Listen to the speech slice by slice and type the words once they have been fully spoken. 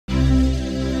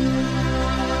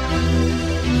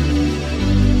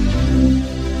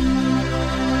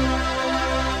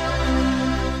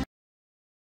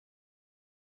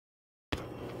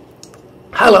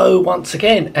Hello once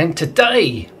again, and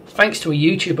today, thanks to a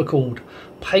YouTuber called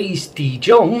Pays de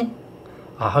Jong,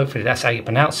 hopefully that's how you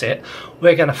pronounce it,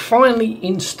 we're going to finally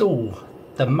install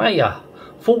the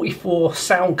MAYA44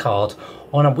 sound card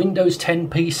on a Windows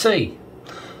 10 PC.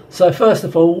 So first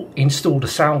of all, install the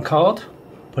sound card,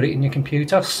 put it in your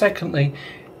computer. Secondly,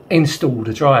 install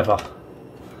the driver.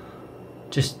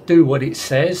 Just do what it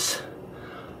says.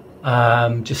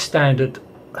 Just standard.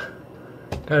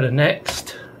 Go to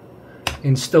next,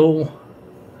 install,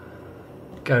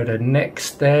 go to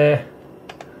next there.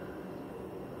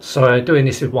 So doing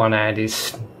this with one hand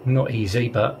is not easy,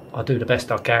 but I'll do the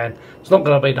best I can. It's not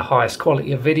going to be the highest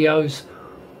quality of videos,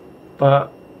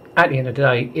 but at the end of the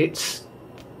day, it's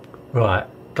right.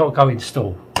 Got to go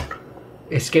install.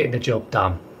 It's getting the job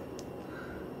done.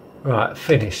 Right,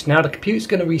 finished. Now the computer's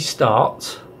going to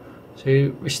restart.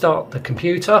 So restart the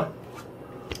computer.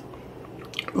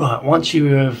 Right, once you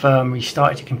have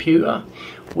restarted your computer,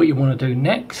 what you want to do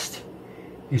next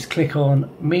is click on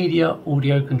Media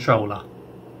Audio Controller.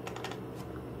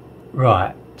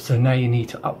 Right, so now you need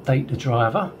to update the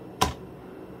driver.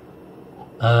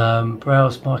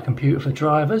 Browse my computer for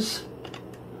drivers.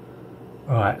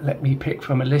 Right, let me pick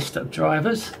from a list of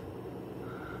drivers.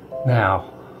 Now,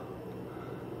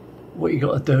 what you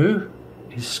got to do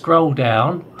is scroll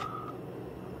down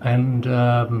and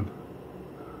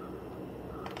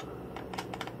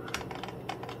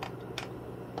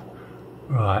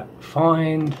right,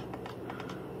 find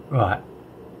that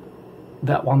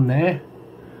one there,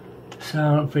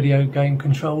 sound video game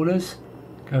controllers.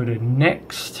 Go to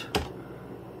next.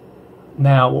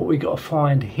 Now what we got to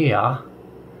find here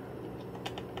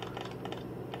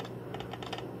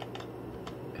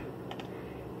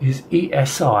is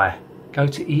ESI. Go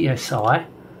to ESI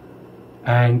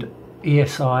and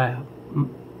ESI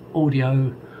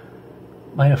audio,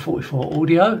 MAYA44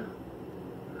 audio.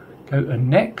 Go to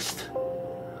next.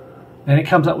 Then it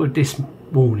comes up with this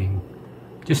warning.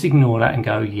 Just ignore that and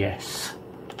go yes.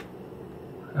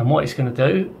 And what it's going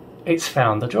to do, it's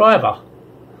found the driver.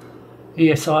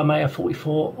 ESI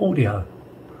MAYA44 audio.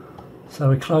 So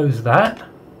we close that.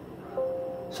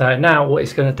 So now what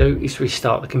it's going to do is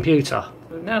restart the computer.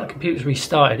 Now the computer's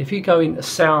restarted. If you go into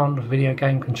sound video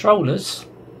game controllers,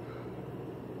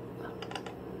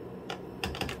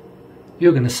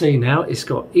 you're going to see now it's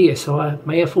got ESI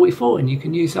MAYA44 and you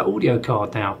can use that audio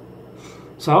card now.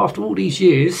 So after all these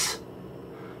years,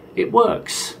 it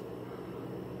works.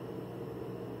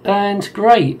 And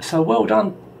great, so well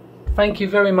done. Thank you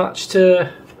very much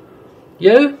to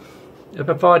you who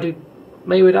provided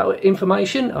me with that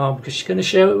information. I'm just going to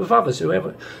share it with others.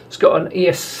 Whoever's got an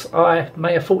ESI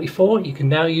MAYA44, you can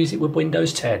now use it with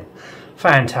Windows 10.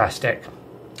 Fantastic.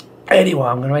 Anyway,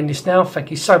 I'm going to end this now. Thank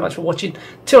you so much for watching.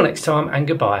 Till next time, and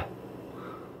goodbye.